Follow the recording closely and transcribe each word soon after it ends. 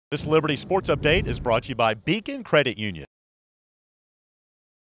This Liberty Sports Update is brought to you by Beacon Credit Union.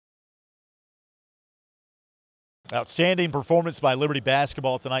 Outstanding performance by Liberty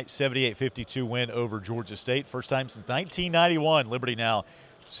basketball tonight, 78-52 win over Georgia State. First time since 1991. Liberty now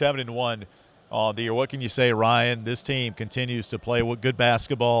 7-1 on the year. What can you say, Ryan? This team continues to play good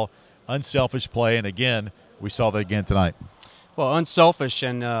basketball, unselfish play, and again, we saw that again tonight. Well, unselfish,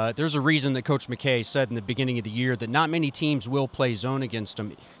 and there's a reason that Coach McKay said in the beginning of the year that not many teams will play zone against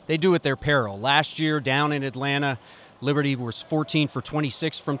them. They do at their peril. Last year, down in Atlanta, Liberty was 14 for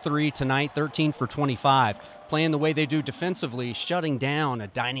 26 from three. Tonight, 13 for 25. Playing the way they do defensively, shutting down a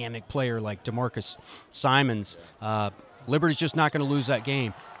dynamic player like DeMarcus Simons. Liberty's just not going to lose that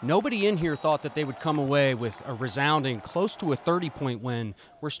game. Nobody in here thought that they would come away with a resounding, close to a 30-point win.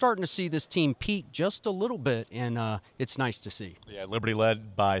 We're starting to see this team peak just a little bit, and it's nice to see. Yeah, Liberty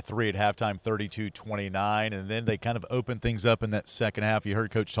led by 3 at halftime, 32-29, and then they kind of opened things up in that second half. You heard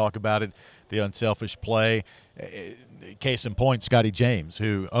Coach talk about it, the unselfish play. Case in point, Scotty James,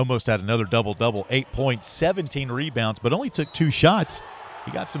 who almost had another double-double, 8 points, 17 rebounds, but only took 2 shots. He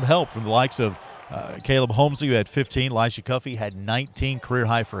got some help from the likes of Caleb Holmesley, who had 15. Cuffee had 19, career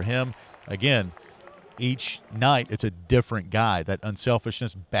high for him. Again, each night it's a different guy. That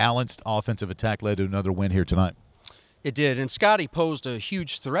unselfishness, balanced offensive attack led to another win here tonight. It did, and Scotty posed a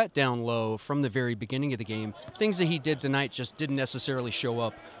huge threat down low from the very beginning of the game. Things that he did tonight just didn't necessarily show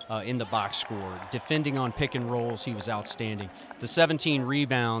up in the box score. Defending on pick and rolls, he was outstanding. The 17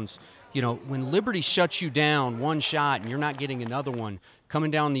 rebounds, you know, when Liberty shuts you down one shot and you're not getting another one, coming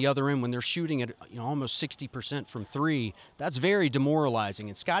down the other end when they're shooting at almost 60% from three, that's very demoralizing.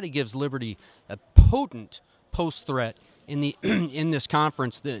 And Scotty gives Liberty a potent post threat in the in this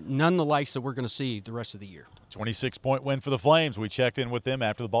conference that none the likes that we're going to see the rest of the year. 26-point win for the Flames. We checked in with them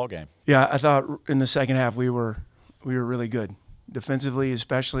after the ball game. Yeah, I thought in the second half we were really good defensively,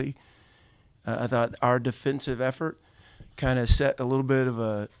 especially. I thought our defensive effort kind of set a little bit of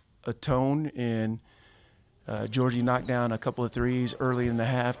a tone, and Georgie knocked down a couple of threes early in the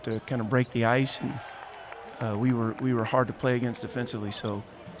half to kind of break the ice, and we were hard to play against defensively. So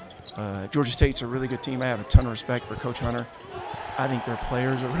Georgia State's a really good team. I have a ton of respect for Coach Hunter. I think their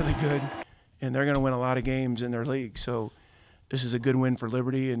players are really good, and they're going to win a lot of games in their league. So this is a good win for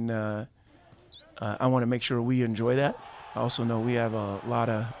Liberty, and I want to make sure we enjoy that. I also know we have a lot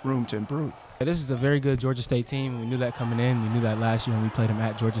of room to improve. This is a very good Georgia State team. We knew that coming in. We knew that last year when we played them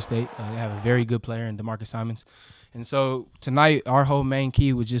at Georgia State. They have a very good player in DeMarcus Simons. And so tonight, our whole main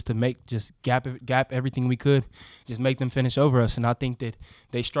key was just to gap everything we could, just make them finish over us. And I think that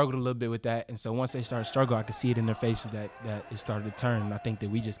they struggled a little bit with that. And so once they started to struggle, I could see it in their faces that it started to turn. And I think that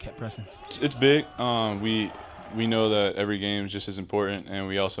we just kept pressing. It's big. We know that every game is just as important, and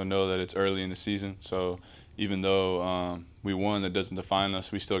we also know that it's early in the season. So even though we won, that doesn't define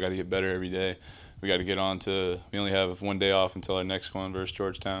us. We still got to get better every day. We got to get on to – we only have one day off until our next one versus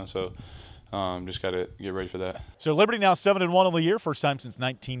Georgetown. So just got to get ready for that. So Liberty now 7-1 on the year. First time since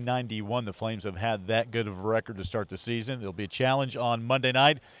 1991 the Flames have had that good of a record to start the season. It'll be a challenge on Monday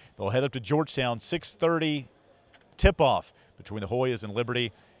night. They'll head up to Georgetown, 6:30 tip-off between the Hoyas and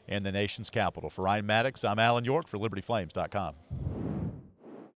Liberty in the nation's capital. For Ryan Maddox, I'm Alan York for LibertyFlames.com.